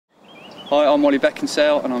Hi, I'm Ollie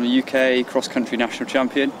Beckinsale and I'm a UK cross-country national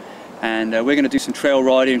champion, and we're going to do some trail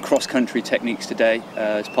riding and cross-country techniques today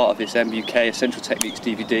as part of this MUK Essential Techniques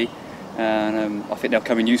DVD, and I think they'll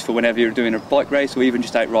come in useful whenever you're doing a bike race or even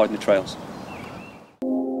just out riding the trails.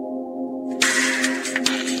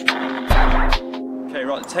 Okay,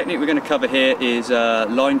 right, the technique we're going to cover here is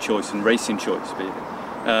line choice and racing choice.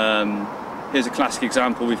 Here's a classic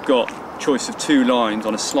example. We've got choice of two lines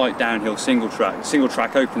on a slight downhill single track. The single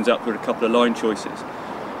track opens up with a couple of line choices,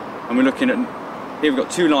 and we're looking at, here we've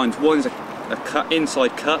got two lines. One's a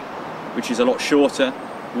inside cut, which is a lot shorter.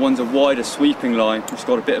 One's a wider sweeping line, which has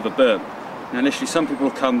got a bit of a berm. Now initially some people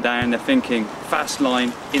will come down, they're thinking fast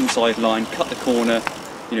line, inside line, cut the corner,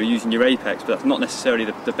 using your apex, but that's not necessarily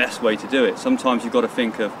the best way to do it. Sometimes you've got to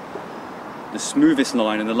think of the smoothest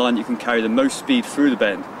line and the line you can carry the most speed through the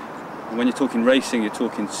bend. And when you're talking racing, you're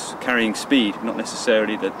talking carrying speed, not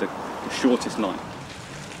necessarily the shortest line.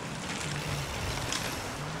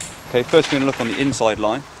 Okay, first we're going to look on the inside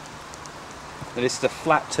line. Now this is a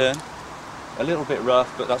flat turn, a little bit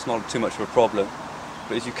rough, but that's not too much of a problem.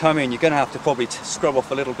 But as you come in, you're going to have to probably scrub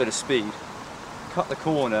off a little bit of speed, cut the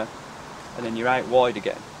corner, and then you're out wide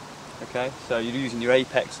again. Okay, so you're using your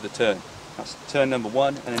apex of the turn. That's turn number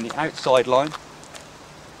one, and then the outside line,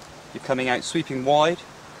 you're coming out sweeping wide,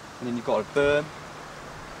 and then you've got a berm,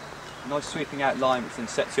 a nice sweeping out line, which then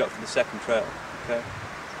sets you up for the second trail. Okay.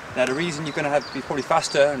 Now the reason you're going to have to be probably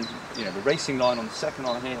faster, and the racing line on the second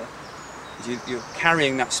line here, is you're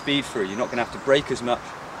carrying that speed through. You're not going to have to brake as much,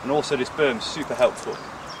 and also this berm's super helpful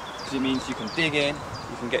because it means you can dig in,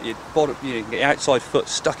 you can get your bottom, you can get your outside foot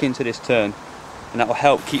stuck into this turn, and that will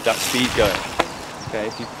help keep that speed going. Okay,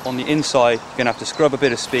 if you on the inside, you're going to have to scrub a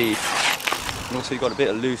bit of speed, and also you've got a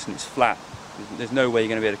bit of loose and it's flat. There's no way you're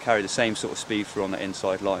going to be able to carry the same sort of speed through on that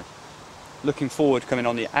inside line. Looking forward, coming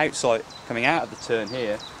on the outside, coming out of the turn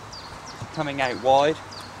here, coming out wide,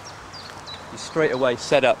 you straight away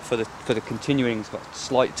set up for the continuing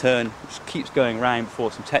slight turn, which keeps going round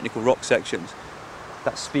before some technical rock sections.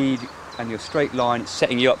 That speed and your straight line is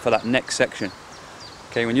setting you up for that next section.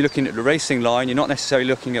 Okay, when you're looking at the racing line, you're not necessarily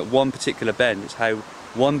looking at one particular bend. It's how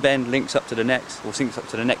one bend links up to the next, or syncs up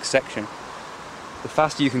to the next section. The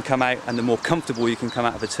faster you can come out and the more comfortable you can come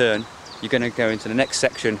out of a turn, you're going to go into the next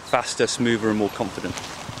section faster, smoother and more confident.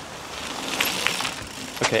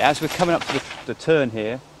 Okay, as we're coming up to the turn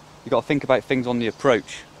here, you've got to think about things on the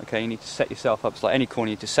approach. Okay, you need to set yourself up, it's like any corner,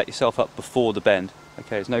 you need to set yourself up before the bend.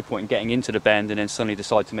 Okay, there's no point in getting into the bend and then suddenly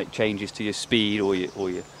decide to make changes to your speed or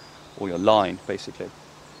your line, basically.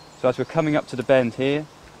 So as we're coming up to the bend here,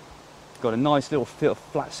 got a nice little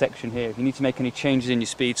flat section here. If you need to make any changes in your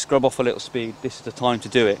speed, scrub off a little speed, this is the time to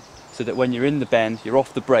do it, so that when you're in the bend, you're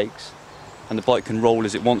off the brakes and the bike can roll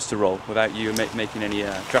as it wants to roll without you making any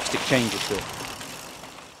drastic changes to it.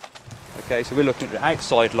 Okay, so we're looking at the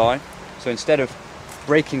outside line, so instead of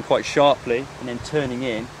braking quite sharply and then turning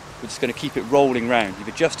in, we're just going to keep it rolling round. You've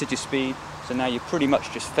adjusted your speed, so now you're pretty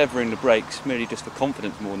much just feathering the brakes, merely just for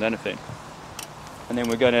confidence more than anything. And then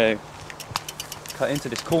we're going to cut into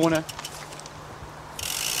this corner.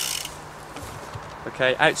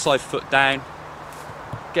 Okay, outside foot down,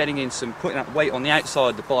 getting in putting that weight on the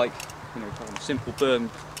outside of the bike, kind of simple berm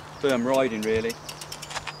riding really,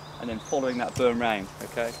 and then following that berm round.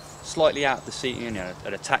 Okay, slightly out of the seat,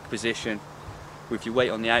 at attack position, with your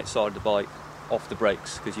weight on the outside of the bike, off the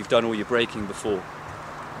brakes, because you've done all your braking before.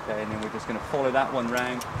 Okay, and then we're just going to follow that one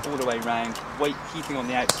round, all the way round, weight keeping on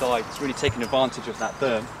the outside. It's really taking advantage of that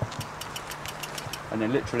berm, and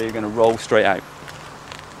then literally you're going to roll straight out.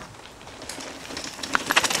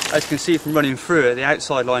 As you can see from running through it, the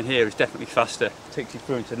outside line here is definitely faster. It takes you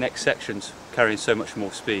through into the next sections, carrying so much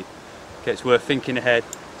more speed. Okay, it's worth thinking ahead.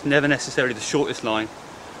 It's never necessarily the shortest line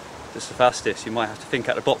that's the fastest. You might have to think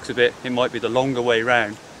out the box a bit. It might be the longer way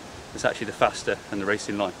round that's actually the faster and the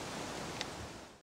racing line.